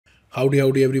Howdy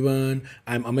everyone,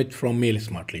 I'm Amit from Mail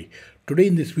Smartly. Today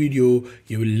in this video,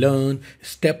 you will learn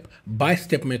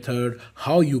step-by-step method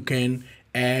how you can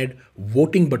add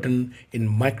voting button in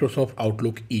Microsoft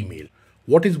Outlook email.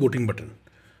 What is voting button?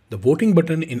 The voting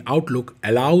button in Outlook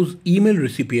allows email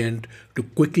recipient to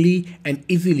quickly and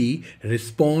easily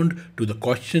respond to the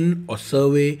question or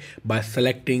survey by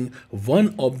selecting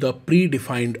one of the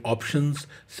predefined options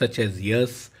such as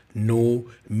yes, no,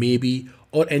 maybe,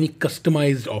 or any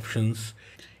customized options.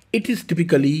 It is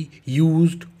typically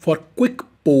used for quick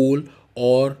poll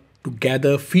or to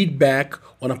gather feedback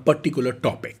on a particular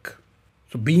topic.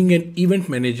 So being an event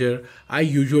manager, I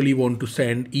usually want to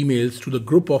send emails to the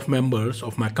group of members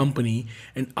of my company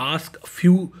and ask a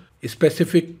few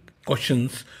specific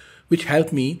questions which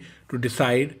help me to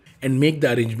decide and make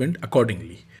the arrangement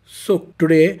accordingly. So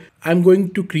today I'm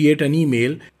going to create an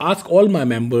email, ask all my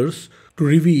members to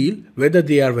reveal whether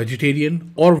they are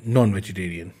vegetarian or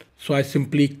non-vegetarian. So I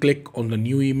simply click on the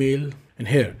new email, and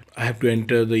here I have to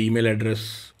enter the email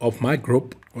address of my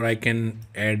group, or I can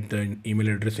add the email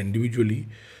address individually.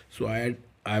 So I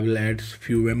will add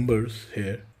few members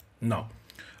here. Now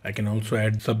I can also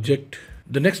add subject.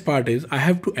 The next part is I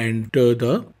have to enter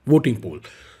the voting poll.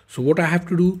 So what I have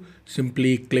to do,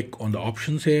 simply click on the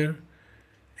options here,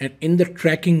 and in the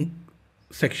tracking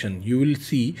section you will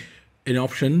see an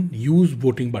option use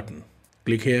voting button.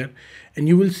 Click here and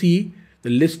you will see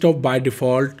the list of by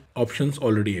default options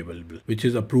already available, which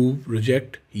is approve,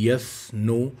 reject, yes,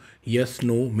 no,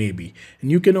 maybe. And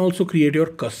you can also create your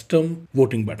custom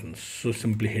voting buttons. So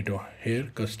simply hit here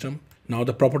custom. Now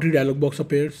the property dialog box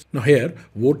appears. Now here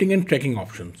voting and tracking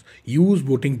options, use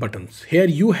voting buttons. Here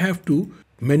you have to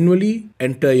manually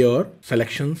enter your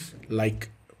selections, like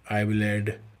I will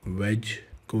add veg :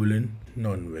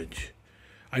 non-veg.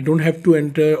 I don't have to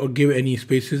enter or give any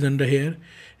spaces under here,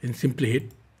 and simply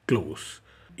hit close.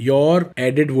 Your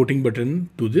added voting button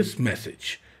to this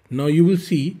message. Now you will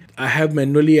see I have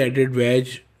manually added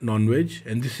veg, non-veg,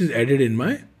 and this is added in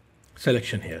my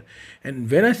selection here.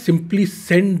 And when I simply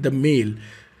send the mail,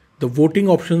 the voting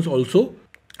options also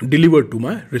delivered to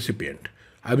my recipient.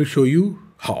 I will show you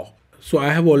how. So I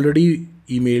have already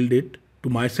emailed it to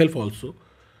myself also.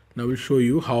 Now I will show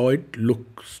you how it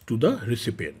looks to the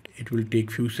recipient. It will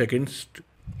take few seconds.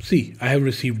 See, I have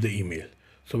received the email.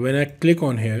 So when I click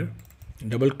on here,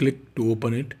 double click to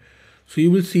open it. So you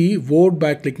will see vote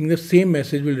by clicking the same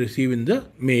message will receive in the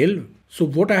mail. So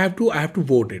what I have to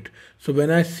vote it. So when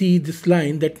I see this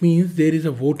line, that means there is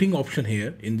a voting option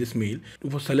here in this mail.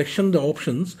 For selection the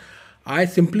options, I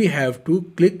simply have to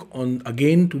click on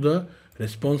again to the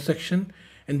response section,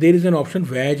 and there is an option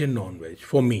veg and non-veg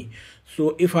for me.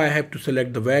 So if I have to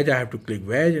select the veg, I have to click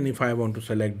veg, and if I want to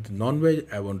select the non-veg,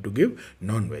 I want to give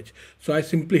non-veg. So I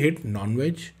simply hit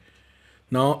non-veg.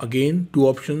 Now again, two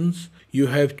options. You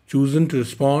have chosen to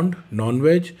respond,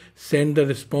 non-veg, send the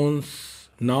response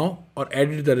now, or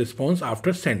edit the response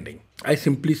after sending. I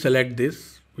simply select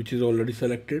this, which is already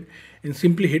selected, and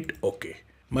simply hit OK.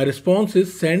 My response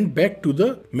is send back to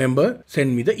the member,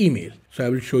 send me the email. So I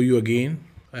will show you again.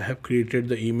 I have created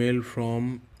the email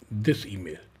from this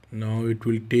email. Now it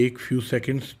will take few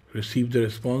seconds to receive the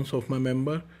response of my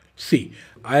member. See,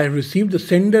 I have received the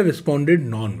sender responded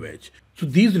non-veg. So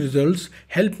these results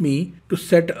help me to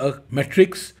set a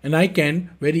matrix, and I can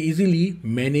very easily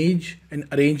manage and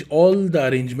arrange all the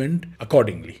arrangement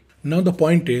accordingly. Now the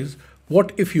point is,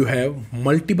 what if you have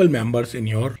multiple members in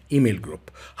your email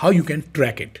group? How you can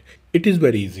track it? It is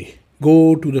very easy.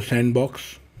 Go to the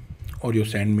sandbox or your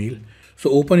send mail. So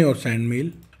open your send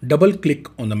mail, double click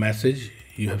on the message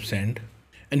you have sent,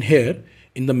 and here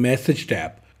in the message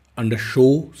tab under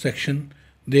show section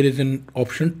there is an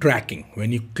option tracking.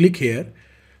 When you click here,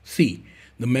 see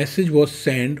the message was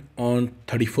sent on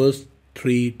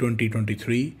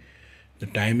 31/3/2023. The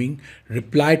timing,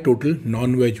 reply total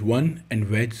non-veg 1 and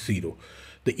veg 0.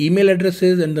 The email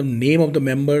addresses and the name of the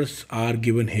members are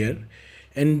given here,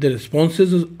 and the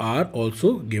responses are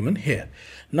also given here.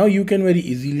 Now you can very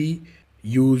easily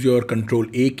use your Control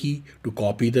A key to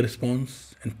copy the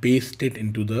response and paste it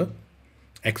into the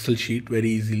Excel sheet very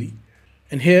easily.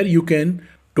 And here you can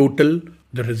total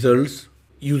the results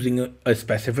using a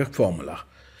specific formula.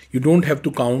 You don't have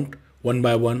to count one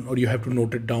by one, or you have to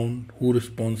note it down who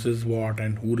responses what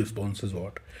and who responses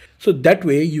what. So that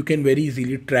way you can very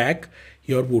easily track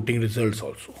your voting results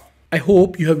also. I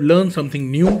hope you have learned something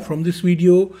new from this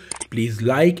video. Please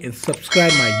like and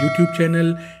subscribe my YouTube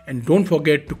channel, and don't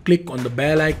forget to click on the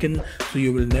bell icon so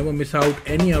you will never miss out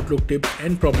any Outlook tips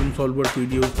and problem solver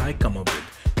videos I come up with.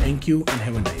 Thank you and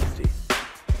have a nice day.